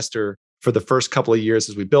principal investor for the first couple of years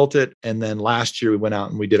as we built it. And then last year we went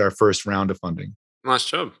out and we did our first round of funding. Nice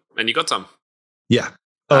job. And you got some. Yeah.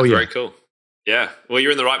 Oh, yeah. Very cool. Yeah. Well,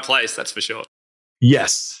 you're in the right place. That's for sure.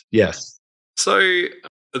 Yes. So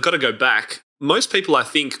I've got to go back. Most people, I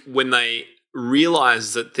think, when they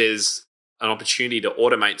realize that there's an opportunity to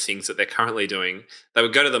automate things that they're currently doing, they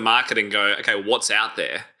would go to the market and go, okay, what's out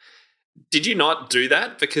there? Did you not do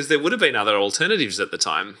that? Because there would have been other alternatives at the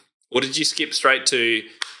time. Or did you skip straight to,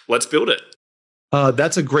 let's build it?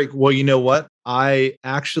 That's a great, well, you know what?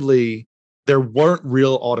 There weren't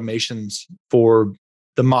real automations for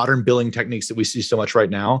the modern billing techniques that we see so much right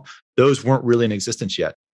now. Those weren't really in existence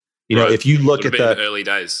yet. If you look at the early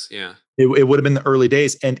days, yeah. It would have been the early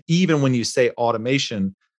days. And even when you say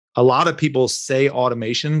automation, a lot of people say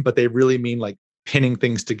automation, but they really mean like pinning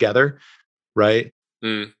things together, right?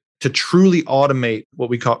 To truly automate what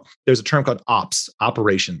we call, there's a term called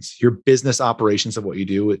operations, your business operations of what you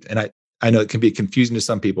do. And I know it can be confusing to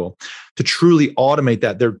some people. To truly automate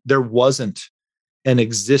that, there wasn't an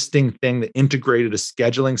existing thing that integrated a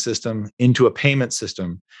scheduling system into a payment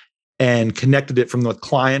system and connected it from the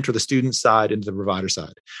client or the student side into the provider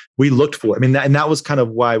side. We looked for it. And that was kind of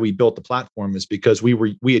why we built the platform, is because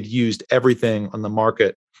we had used everything on the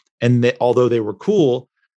market, and although they were cool,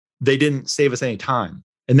 they didn't save us any time.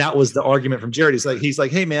 And that was the argument from Jared. He's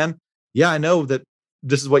like, hey man, yeah, I know that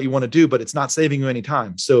this is what you want to do, but it's not saving you any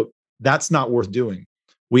time. So that's not worth doing.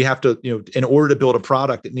 We have to, in order to build a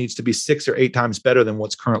product, it needs to be 6 or 8 times better than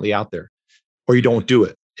what's currently out there, or you don't do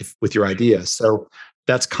it with your idea. So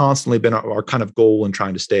that's constantly been our kind of goal in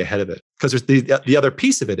trying to stay ahead of it. Because there's the other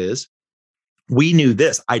piece of it is, we knew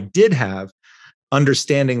this. I did have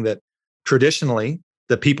understanding that traditionally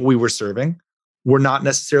the people we were serving were not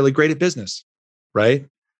necessarily great at business, right?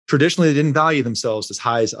 Traditionally, they didn't value themselves as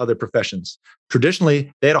high as other professions.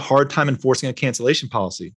 Traditionally, they had a hard time enforcing a cancellation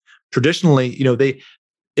policy. Traditionally,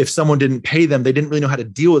 if someone didn't pay them, they didn't really know how to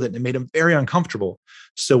deal with it, and it made them very uncomfortable.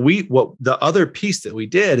 So the other piece that we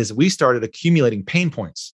did is we started accumulating pain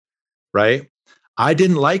points, right? I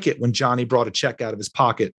didn't like it when Johnny brought a check out of his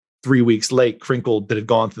pocket 3 weeks late, crinkled, that had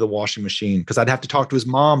gone through the washing machine, because I'd have to talk to his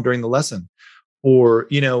mom during the lesson. Or,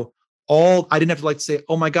 I didn't have to say,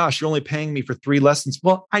 oh my gosh, you're only paying me for 3 lessons.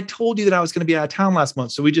 Well, I told you that I was going to be out of town last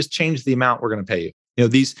month, so we just changed the amount we're going to pay you.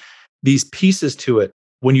 These pieces to it,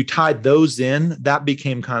 when you tied those in, that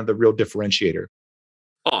became kind of the real differentiator.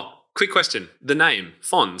 Oh, quick question. The name,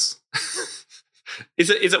 Fons.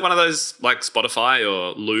 Is it one of those like Spotify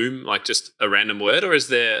or Loom, like just a random word, or is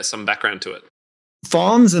there some background to it?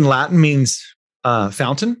 Fons in Latin means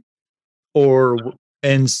fountain or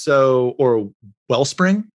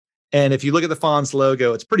wellspring. And if you look at the Fons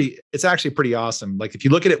logo, it's actually pretty awesome. Like if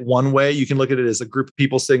you look at it one way, you can look at it as a group of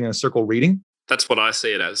people sitting in a circle reading. That's what I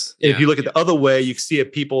see it as. Yeah. If you look at the other way, you see a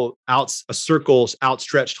circle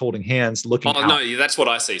outstretched, holding hands, looking out. No, that's what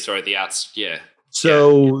I see. Sorry, the outs. Yeah.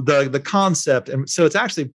 So the concept, and so it's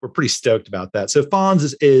actually, we're pretty stoked about that. So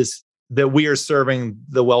Fons is that we are serving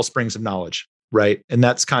the well springs of knowledge, right? And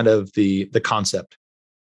that's kind of the concept.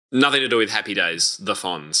 Nothing to do with Happy Days, the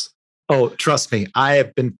Fons. Oh, trust me,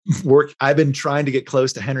 I've been trying to get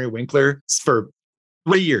close to Henry Winkler for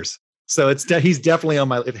 3 years. So he's definitely on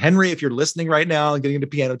my. Henry, if you're listening right now and getting into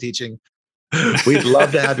piano teaching, we'd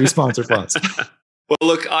love to have you sponsor Fons. Well,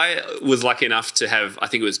 look, I was lucky enough to have, I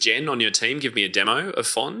think it was Jen on your team, give me a demo of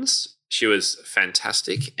Fons. She was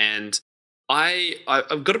fantastic. And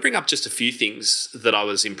I've got to bring up just a few things that I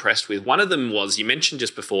was impressed with. One of them was, you mentioned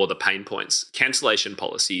just before, the pain points. Cancellation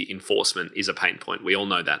policy enforcement is a pain point. We all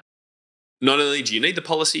know that. Not only do you need the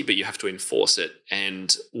policy, but you have to enforce it.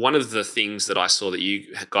 And one of the things that I saw that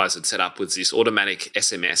you guys had set up was this automatic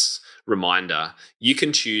SMS reminder. You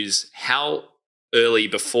can choose how early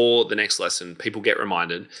before the next lesson people get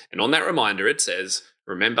reminded. And on that reminder, it says,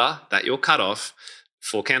 remember that your cutoff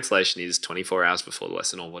for cancellation is 24 hours before the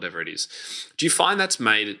lesson, or whatever it is. Do you find that's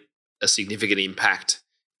made a significant impact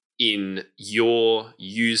in your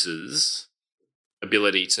users'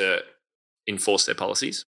 ability to enforce their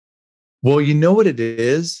policies? Well, you know what it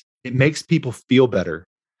is? It makes people feel better.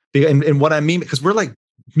 And what I mean, because we're like,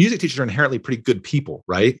 music teachers are inherently pretty good people,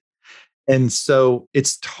 right? And so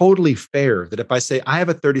it's totally fair that if I say I have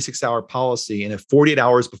a 36-hour policy, and if 48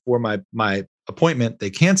 hours before my appointment,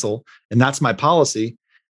 they cancel, and that's my policy,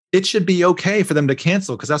 it should be okay for them to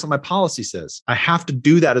cancel, because that's what my policy says. I have to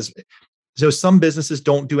do that. So some businesses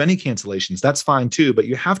don't do any cancellations. That's fine too, but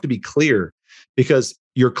you have to be clear, because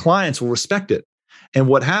your clients will respect it. And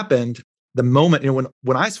what happened the moment,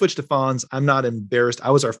 when I switched to Fons, I'm not embarrassed.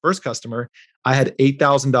 I was our first customer. I had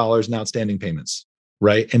 $8,000 in outstanding payments,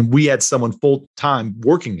 right? And we had someone full time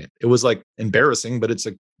working it. It was like embarrassing, but it's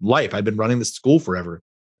a life. I'd been running this school forever.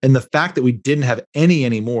 And the fact that we didn't have any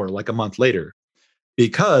anymore, like a month later,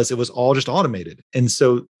 because it was all just automated. And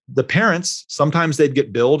so the parents, sometimes they'd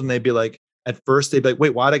get billed and they'd be like, at first they'd be like,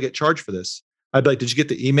 wait, why'd I get charged for this? I'd be like, did you get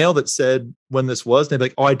the email that said when this was? And they'd be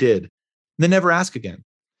like, oh, I did. And they never ask again.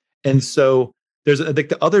 And so I think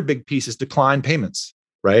the other big piece is decline payments,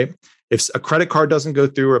 right? If a credit card doesn't go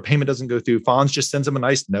through or a payment doesn't go through, Fons just sends them a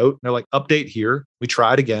nice note. And they're like, update here. We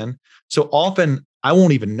try it again. So often I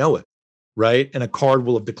won't even know it, right? And a card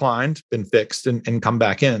will have declined, been fixed, and come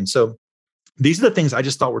back in. So these are the things I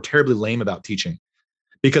just thought were terribly lame about teaching,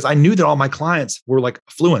 because I knew that all my clients were like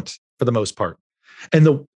affluent for the most part.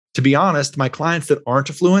 And to be honest, my clients that aren't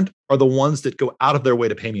affluent are the ones that go out of their way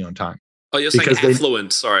to pay me on time. Oh, you're saying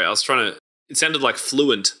affluent. Sorry, I was trying to, it sounded like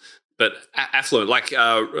fluent, but affluent, like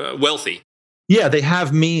wealthy. Yeah, they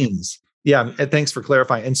have means. Yeah, and thanks for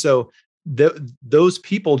clarifying. And so those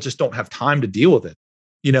people just don't have time to deal with it.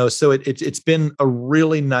 So it's been a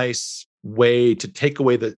really nice way to take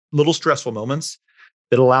away the little stressful moments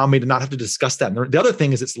that allow me to not have to discuss that. And the other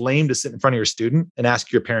thing is, it's lame to sit in front of your student and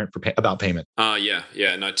ask your parent about payment. Yeah.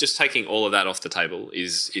 No, just taking all of that off the table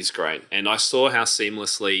is great. And I saw how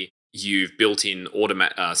seamlessly you've built in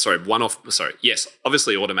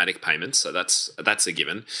obviously automatic payments. So that's a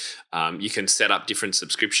given. You can set up different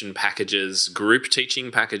subscription packages, group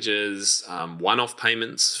teaching packages, one-off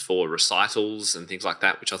payments for recitals and things like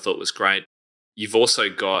that, which I thought was great. You've also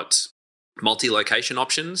got multi-location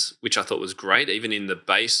options, which I thought was great. Even in the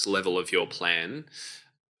base level of your plan,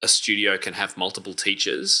 a studio can have multiple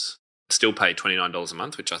teachers, still pay $29 a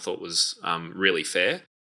month, which I thought was really fair.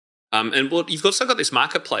 And you've also got this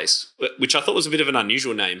marketplace, which I thought was a bit of an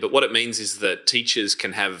unusual name, but what it means is that teachers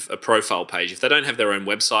can have a profile page. If they don't have their own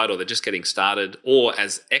website, or they're just getting started, or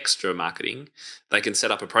as extra marketing, they can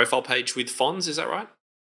set up a profile page with Fons. Is that right?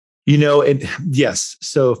 Yes.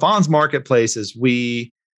 So Fons Marketplace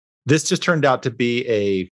this just turned out to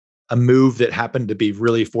be a move that happened to be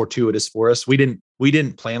really fortuitous for us. We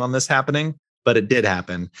didn't plan on this happening, but it did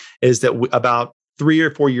happen. Is that about 3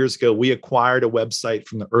 or 4 years ago, we acquired a website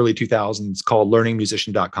from the early 2000s called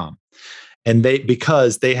learningmusician.com. And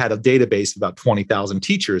because they had a database of about 20,000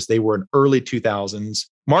 teachers, they were an early 2000s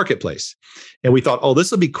marketplace. And we thought, oh,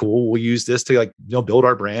 this will be cool. We'll use this to build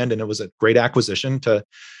our brand. And it was a great acquisition to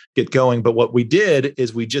get going. But what we did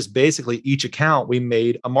is we just basically, each account, we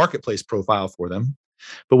made a marketplace profile for them.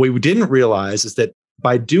 But what we didn't realize is that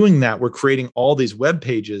by doing that, we're creating all these web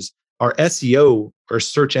pages. Our SEO, or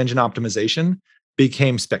search engine optimization,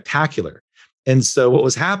 became spectacular. And so what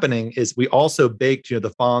was happening is we also baked,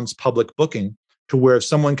 the Fons public booking, to where if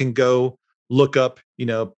someone can go look up,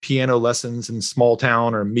 piano lessons in small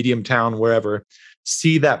town or medium town, wherever,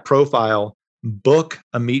 see that profile, book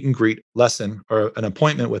a meet and greet lesson or an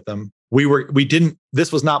appointment with them.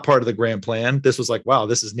 This was not part of the grand plan. This was like, wow,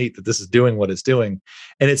 this is neat that this is doing what it's doing.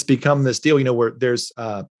 And it's become this deal, where there's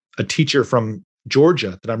a teacher from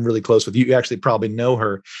Georgia that I'm really close with. You actually probably know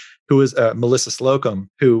her, who is Melissa Slocum,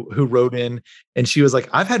 who wrote in, and she was like,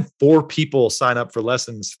 I've had 4 people sign up for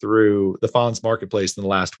lessons through the Fons Marketplace in the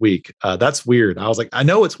last week. That's weird. I was like, I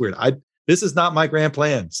know it's weird. This is not my grand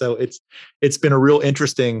plan. So it's been a real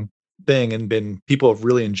interesting thing, and people have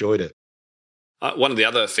really enjoyed it. One of the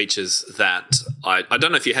other features that I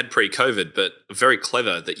don't know if you had pre-COVID, but very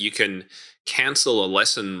clever, that you can cancel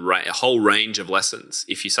a whole range of lessons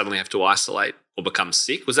if you suddenly have to isolate or become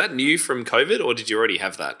sick. Was that new from COVID, or did you already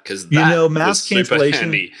have that? Because mass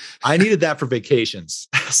cancellation, I needed that for vacations.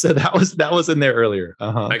 So that was in there earlier.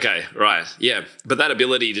 Uh-huh. Okay, right. Yeah. But that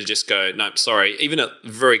ability to just go, nope, sorry, even at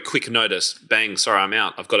very quick notice, bang, sorry, I'm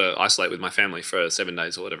out. I've got to isolate with my family for 7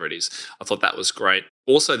 days or whatever it is. I thought that was great.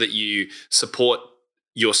 Also, that you support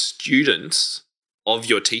your students of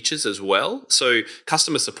your teachers as well. So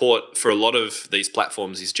customer support for a lot of these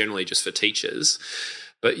platforms is generally just for teachers,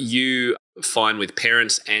 but you find with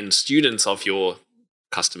parents and students of your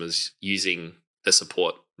customers using the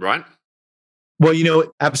support, right?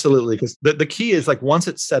 Well, absolutely. Because the key is, like, once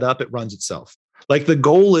it's set up, it runs itself. Like, the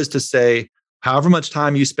goal is to say, however much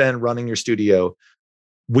time you spend running your studio,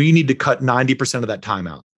 we need to cut 90% of that time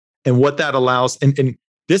out. And what that allows, and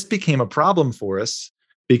this became a problem for us,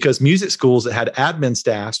 because music schools that had admin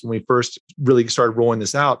staffs, when we first really started rolling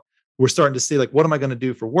this out, we're starting to see, like, what am I going to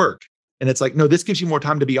do for work? And it's like, no, this gives you more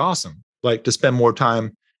time to be awesome, like to spend more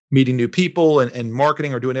time meeting new people and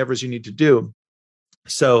marketing or doing whatever you need to do.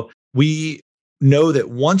 So we know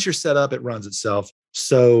that once you're set up, it runs itself.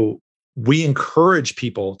 So we encourage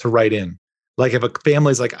people to write in. Like, if a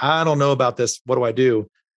family's like, I don't know about this, what do I do?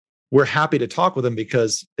 We're happy to talk with them,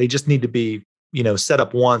 because they just need to be set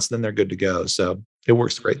up once, then they're good to go. So it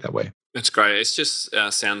works great that way. That's great. It's just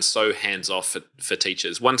sounds so hands-off for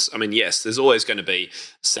teachers. Yes, there's always going to be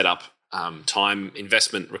setup, time,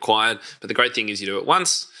 investment required. But the great thing is you do it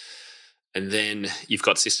once and then you've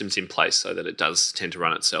got systems in place so that it does tend to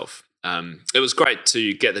run itself. It was great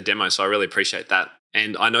to get the demo, so I really appreciate that.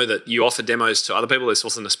 And I know that you offer demos to other people. This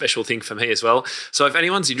wasn't a special thing for me as well. So if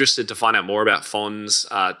anyone's interested to find out more about Fons,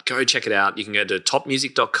 go check it out. You can go to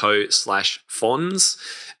topmusic.co/Fons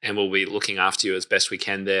and we'll be looking after you as best we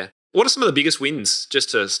can there. What are some of the biggest wins,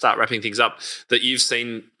 just to start wrapping things up, that you've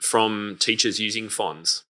seen from teachers using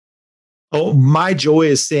Fons? Oh, my joy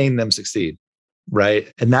is seeing them succeed,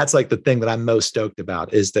 right? And that's like the thing that I'm most stoked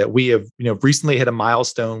about is that we have, recently hit a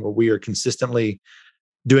milestone where we are consistently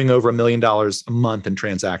doing over $1 million a month in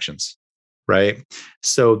transactions, right?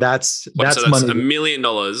 So that's money. $1 million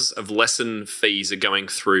of lesson fees are going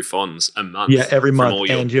through Fons a month. Yeah, every month,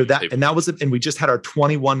 and and we just had our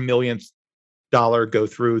 21 millionth dollar go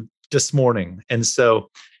through this morning. And so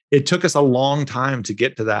it took us a long time to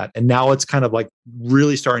get to that. And now it's kind of like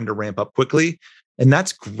really starting to ramp up quickly. And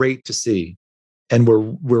that's great to see. And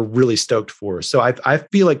we're really stoked for. So I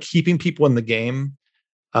feel like keeping people in the game,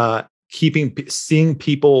 seeing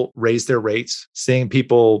people raise their rates, seeing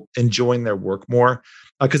people enjoying their work more,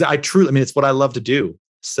 because it's what I love to do.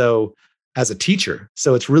 So as a teacher,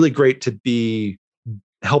 so it's really great to be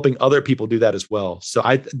helping other people do that as well. So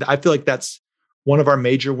I feel like that's one of our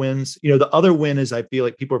major wins. The other win is I feel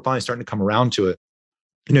like people are finally starting to come around to it.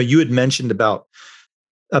 You had mentioned about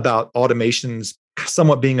automations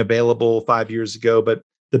somewhat being available 5 years ago, but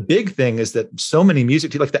the big thing is that so many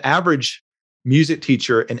like the average music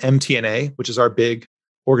teacher in MTNA, which is our big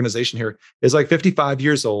organization here, is like 55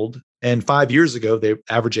 years old. And 5 years ago, the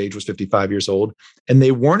average age was 55 years old, and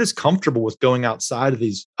they weren't as comfortable with going outside of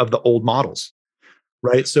the old models.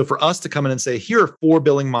 Right. So for us to come in and say, here are 4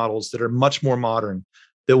 billing models that are much more modern,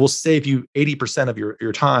 that will save you 80% of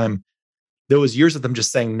your time. There was years of them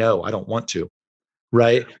just saying, no, I don't want to.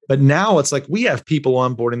 Right. But now it's like we have people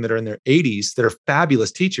onboarding that are in their 80s that are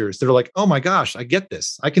fabulous teachers that are like, oh my gosh, I get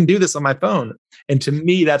this. I can do this on my phone. And to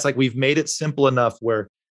me, that's like we've made it simple enough where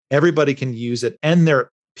everybody can use it, and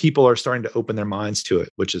people are starting to open their minds to it,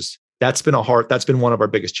 that's been one of our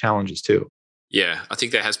biggest challenges too. Yeah, I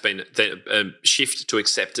think there has been a shift to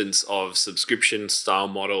acceptance of subscription style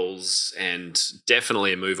models and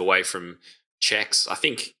definitely a move away from checks.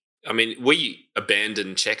 We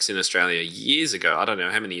abandoned checks in Australia years ago. I don't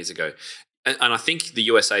know how many years ago. And I think the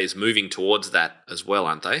USA is moving towards that as well,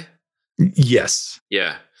 aren't they? Yes.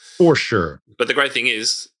 Yeah. For sure. But the great thing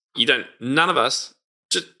is none of us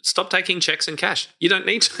just stop taking checks and cash. You don't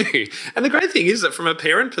need to. And the great thing is that from a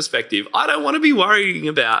parent perspective, I don't want to be worrying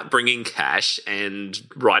about bringing cash and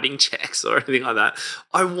writing checks or anything like that.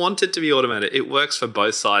 I want it to be automated. It works for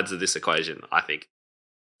both sides of this equation, I think.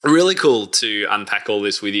 Really cool to unpack all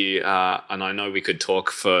this with you. And I know we could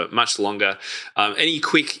talk for much longer. Any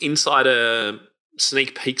quick insider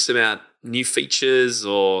sneak peeks about new features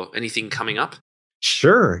or anything coming up?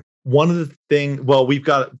 Sure. One of the things,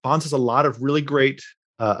 Fons has a lot of really great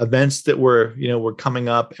events that we're coming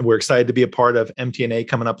up, and we're excited to be a part of. MTNA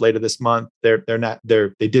coming up later this month. They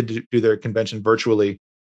did do their convention virtually,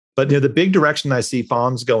 but the big direction I see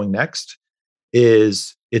Fons going next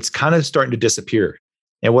is it's kind of starting to disappear.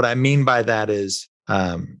 And what I mean by that is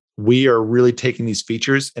we are really taking these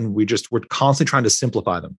features and we're constantly trying to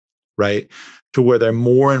simplify them, right? To where they're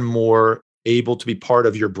more and more able to be part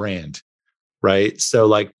of your brand, right? So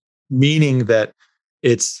like meaning that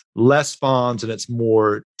it's less Fons and it's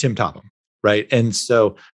more Tim Topham, right? And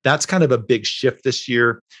so that's kind of a big shift this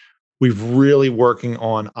year. We've really working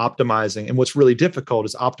on optimizing, and what's really difficult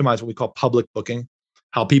is optimize what we call public booking,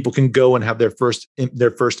 how people can go and have their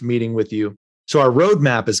first meeting with you. So our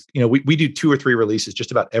roadmap is, we do 2 or 3 releases just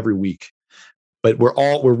about every week, but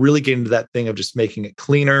we're really getting to that thing of just making it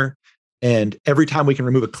cleaner. And every time we can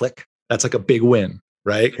remove a click, that's like a big win,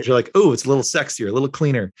 right? Because you're like, oh, it's a little sexier, a little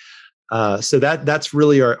cleaner. So that's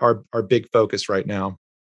really our big focus right now.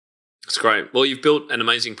 That's great. Well, you've built an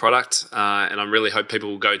amazing product, and I really hope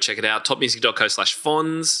people will go check it out.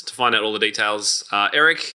 topmusic.co/Fons to find out all the details.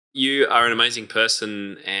 Eric, you are an amazing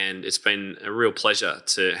person, and it's been a real pleasure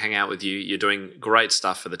to hang out with you. You're doing great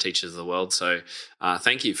stuff for the teachers of the world. So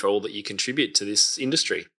thank you for all that you contribute to this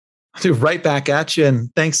industry. Right back at you. And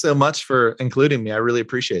thanks so much for including me. I really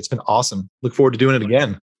appreciate it. It's been awesome. Look forward to doing it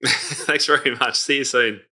again. Thanks very much. See you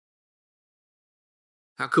soon.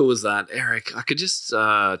 How cool was that? Eric, I could just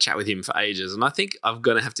chat with him for ages. And I think I'm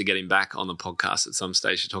going to have to get him back on the podcast at some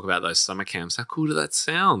stage to talk about those summer camps. How cool did that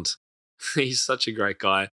sound? He's such a great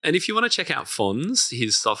guy. And if you want to check out Fons,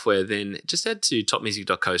 his software, then just head to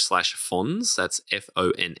topmusic.co/Fons. That's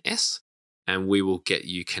Fons. And we will get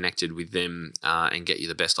you connected with them and get you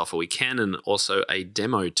the best offer we can, and also a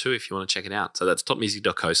demo too if you want to check it out. So that's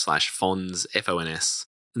topmusic.co/Fons, Fons.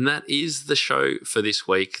 And that is the show for this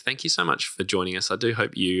week. Thank you so much for joining us. I do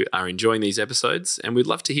hope you are enjoying these episodes, and we'd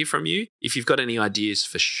love to hear from you. If you've got any ideas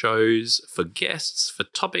for shows, for guests, for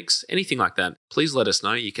topics, anything like that, please let us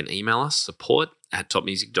know. You can email us,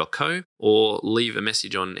 support@topmusic.co, or leave a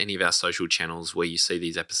message on any of our social channels where you see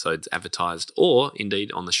these episodes advertised, or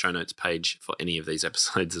indeed on the show notes page for any of these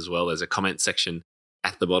episodes as well. There's a comment section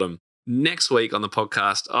at the bottom. Next week on the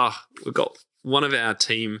podcast, we've got one of our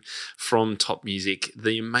team from Top Music,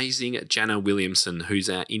 the amazing Jana Williamson, who's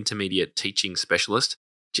our intermediate teaching specialist.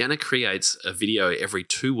 Jana creates a video every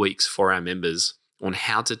 2 weeks for our members on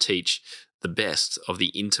how to teach the best of the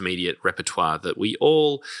intermediate repertoire that we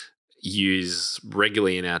all use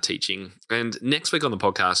regularly in our teaching. And next week on the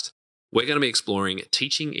podcast, we're going to be exploring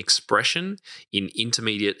teaching expression in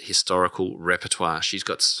intermediate historical repertoire. She's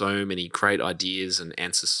got so many great ideas and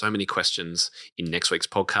answers so many questions in next week's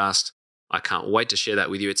podcast. I can't wait to share that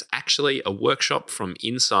with you. It's actually a workshop from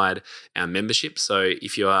inside our membership. So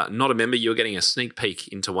if you are not a member, you're getting a sneak peek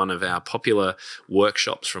into one of our popular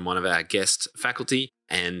workshops from one of our guest faculty.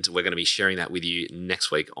 And we're going to be sharing that with you next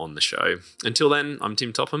week on the show. Until then, I'm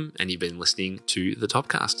Tim Topham, and you've been listening to the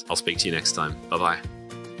Topcast. I'll speak to you next time. Bye-bye.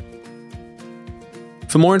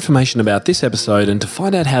 For more information about this episode and to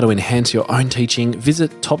find out how to enhance your own teaching, visit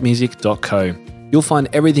topmusic.co. You'll find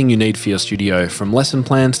everything you need for your studio, from lesson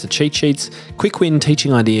plans to cheat sheets, quick win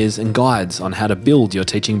teaching ideas, and guides on how to build your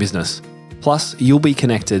teaching business. Plus, you'll be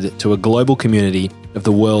connected to a global community of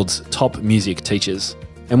the world's top music teachers.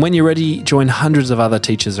 And when you're ready, join hundreds of other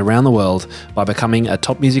teachers around the world by becoming a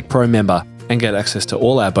Top Music Pro member and get access to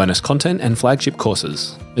all our bonus content and flagship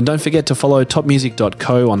courses. And don't forget to follow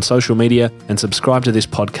topmusic.co on social media and subscribe to this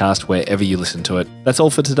podcast wherever you listen to it. That's all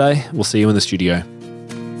for today. We'll see you in the studio.